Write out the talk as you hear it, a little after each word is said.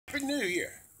Happy New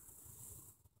Year.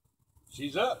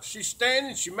 She's up, she's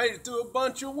standing, she made it through a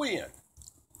bunch of wind.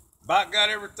 About got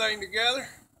everything together.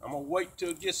 I'm gonna wait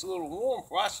till it gets a little warm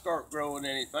before I start growing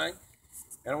anything.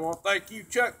 And I want to thank you,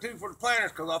 Chuck, too, for the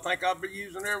planters, because I think I'll be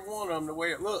using every one of them the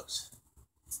way it looks.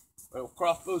 Well,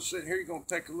 Crossbow's sitting here, you're going to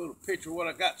take a little picture of what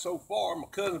I got so far. My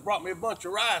cousin brought me a bunch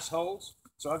of rice hulls,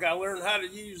 so I got to learn how to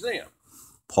use them.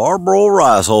 Parboiled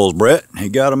rice hulls, Brett. He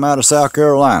got them out of South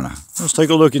Carolina. Let's take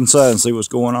a look inside and see what's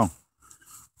going on.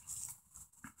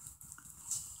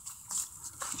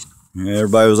 Yeah,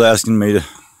 everybody was asking me to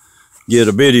get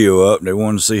a video up. They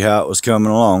wanted to see how it was coming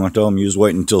along. I told them you was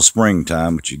waiting until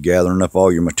springtime, but you're gathering up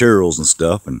all your materials and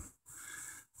stuff. And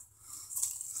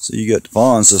so you got the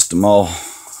pond system all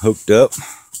hooked up.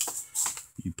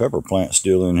 Your pepper plant's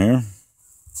still in here.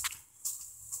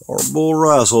 Parboiled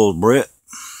rice hulls, Brett.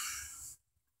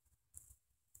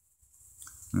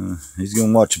 He's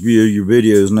gonna watch a few of your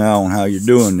videos now on how you're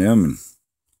doing them and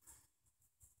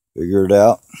figure it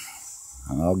out.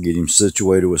 I'll get him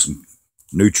situated with some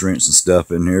nutrients and stuff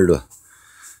in here to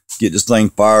get this thing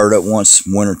fired up once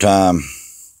wintertime.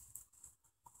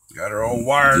 Got her all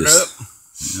wired up.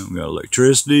 Yeah, we got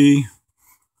electricity,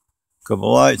 a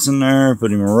couple lights in there,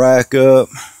 put him a rack up,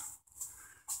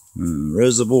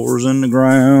 reservoirs in the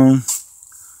ground,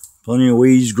 plenty of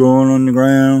weeds growing on the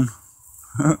ground.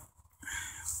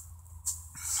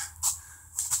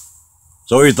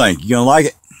 So what do you think? You gonna like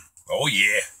it? Oh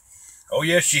yeah. Oh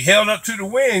yeah, she held up to the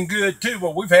wind good too,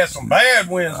 but we've had some bad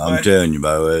winds. I'm telling you,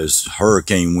 boy, there's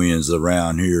hurricane winds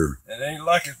around here. It ain't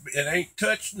like it ain't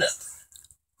touched nothing.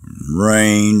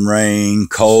 Rain,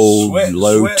 cold,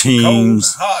 low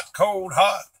teens. Cold,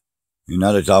 hot. You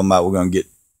know, they're talking about we're gonna get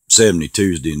 70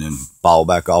 Tuesday and then fall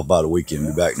back off by the weekend.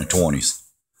 Be back in the 20s.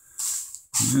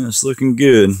 Yeah, it's looking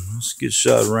good. Let's get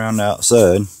shot around the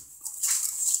outside.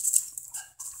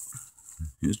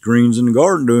 His greens in the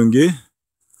garden doing good.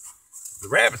 The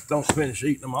rabbits don't finish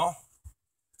eating them all.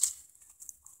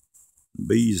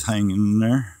 Bees hanging in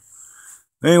there.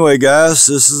 Anyway, guys,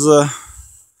 this is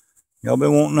y'all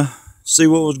been wanting to see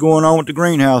what was going on with the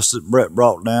greenhouse that Brett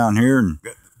brought down here, and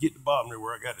get the bottom there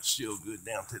where I got it sealed good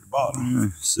down to the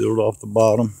bottom. Sealed off the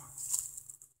bottom.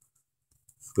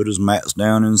 Put his mats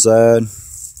down inside.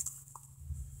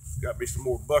 Got me some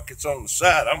more buckets on the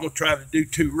side. I'm gonna try to do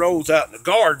 2 rows out in the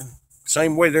garden,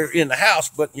 same way they're in the house,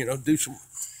 but you know, do some.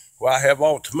 Well, I have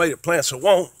all tomato plants I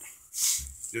want.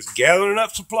 Just gathering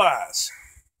up supplies.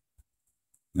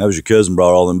 That was your cousin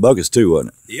brought all them buckets too,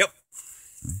 wasn't it? Yep.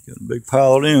 Got a big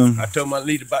pile of them. I told him I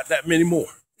need about that many more.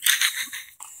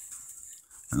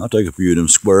 I'll take a few of them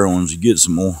square ones and get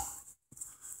some more.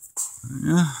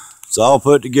 Yeah, it's all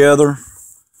put together.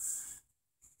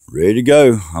 Ready to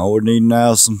go. All we need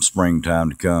now is some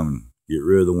springtime to come and get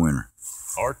rid of the winter.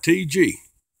 RTG.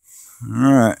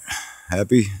 All right.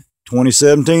 Happy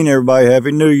 2017, everybody.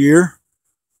 Happy New Year.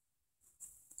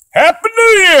 Happy New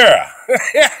Year!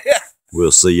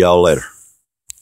 We'll see y'all later.